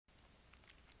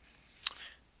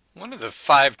One of the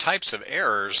 5 types of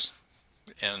errors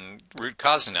in root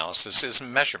cause analysis is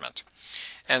measurement.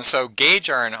 And so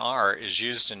GageR&R is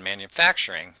used in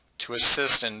manufacturing to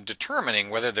assist in determining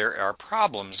whether there are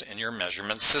problems in your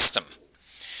measurement system.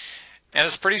 And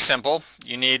it's pretty simple.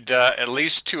 You need at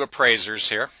least 2 appraisers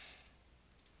here.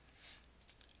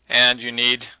 And you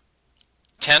need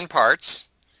 10 parts,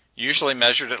 usually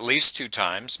measured at least 2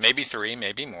 times, maybe 3,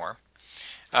 maybe more.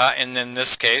 And in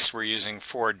this case, we're using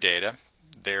Ford data.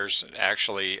 There's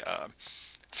actually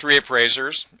 3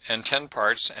 appraisers and 10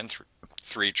 parts and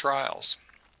 3 trials.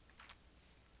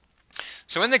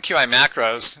 So in the QI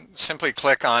macros, simply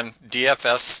click on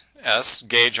DFSS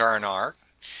GageR&R.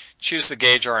 Choose the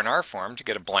GageR&R form to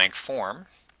get a blank form.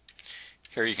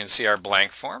 Here you can see our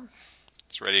blank form.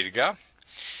 It's ready to go.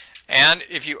 And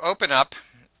if you open up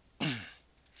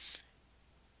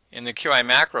in the QI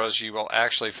macros, you will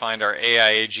actually find our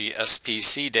AIAG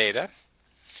SPC data.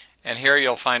 And here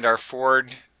you'll find our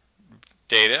Ford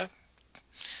data.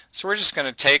 So we're just going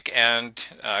to take and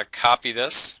copy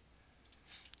this.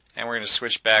 And we're going to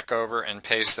switch back over and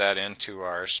paste that into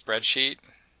our spreadsheet.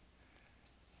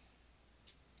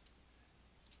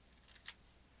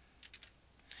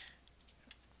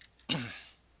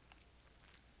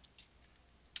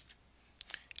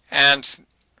 And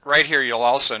right here you'll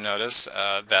also notice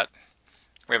that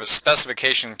we have a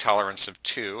specification tolerance of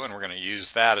 2, and we're going to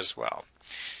use that as well.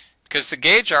 Because the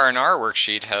GageR&R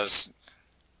worksheet has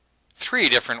 3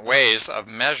 different ways of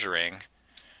measuring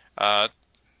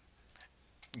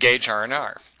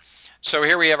GageR&R. So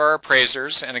here we have our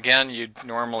appraisers, and again,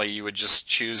 normally you would just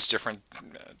choose different,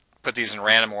 put these in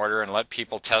random order and let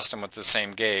people test them with the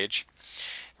same gauge.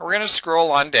 And we're going to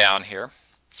scroll on down here.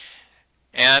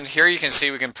 And here you can see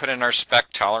we can put in our spec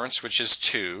tolerance, which is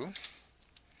 2.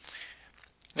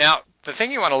 Now, the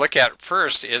thing you want to look at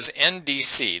first is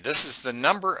NDC. This is the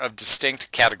number of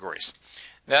distinct categories.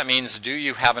 That means, do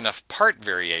you have enough part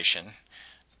variation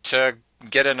to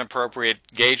get an appropriate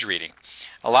gauge reading?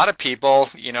 A lot of people,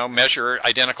 measure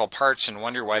identical parts and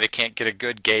wonder why they can't get a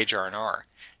good GageR&R.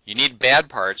 You need bad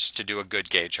parts to do a good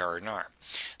GageR&R.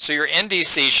 So your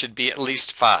NDC should be at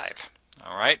least 5.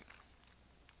 All right?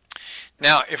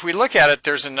 Now, if we look at it,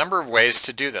 there's a number of ways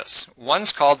to do this.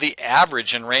 One's called the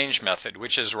average and range method,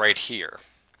 which is right here.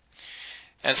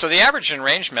 And so the average and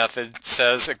range method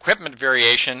says equipment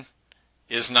variation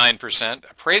is 9%,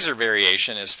 appraiser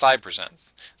variation is 5%.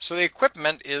 So the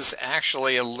equipment is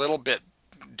actually a little bit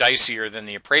dicier than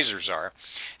the appraisers are,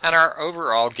 and our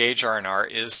overall GageR&R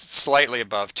is slightly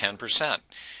above 10%.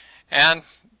 And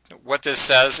what this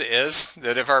says is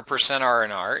that if our percent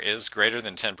R&R is greater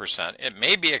than 10%, it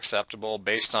may be acceptable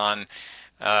based on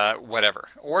whatever.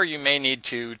 Or you may need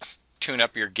to tune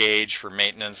up your gauge for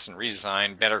maintenance and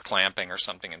redesign, better clamping, or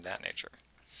something of that nature.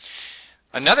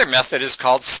 Another method is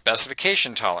called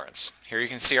specification tolerance. Here you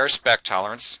can see our spec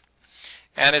tolerance,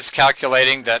 and it's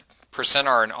calculating that percent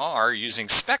R&R using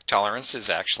spec tolerance is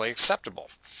actually acceptable.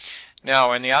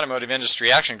 Now, in the automotive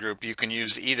industry action group, you can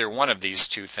use either one of these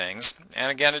 2 things,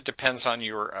 and again, it depends on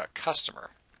your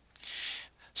customer.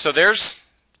 So there's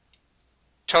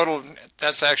total,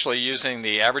 that's actually using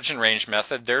the average and range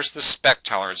method. There's the spec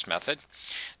tolerance method.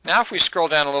 Now, if we scroll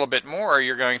down a little bit more,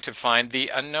 you're going to find the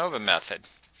ANOVA method.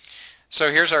 So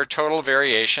here's our total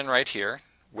variation right here,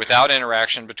 without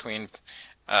interaction between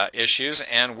issues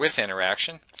and with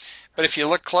interaction. But if you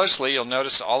look closely, you'll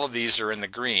notice all of these are in the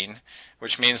green,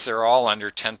 which means they're all under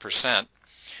 10%.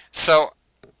 So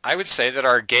I would say that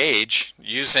our gauge,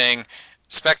 using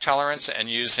spec tolerance and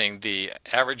using the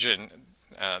average and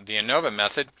the ANOVA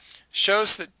method,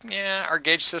 shows that, yeah, our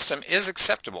gauge system is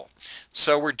acceptable.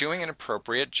 So we're doing an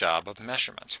appropriate job of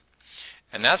measurement.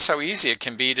 And that's how easy it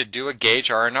can be to do a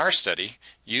GageR&R study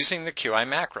using the QI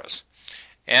macros.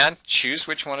 And choose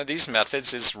which one of these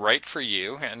methods is right for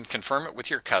you and confirm it with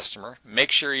your customer.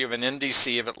 Make sure you have an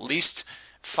NDC of at least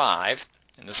 5,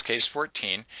 in this case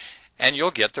 14, and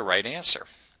you'll get the right answer.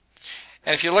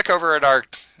 And if you look over at our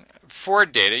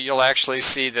Ford data, you'll actually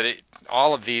see that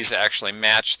all of these actually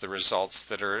match the results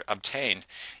that are obtained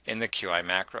in the QI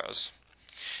macros.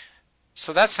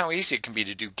 So that's how easy it can be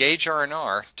to do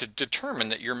GageR&R to determine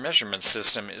that your measurement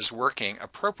system is working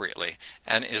appropriately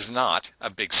and is not a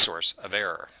big source of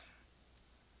error.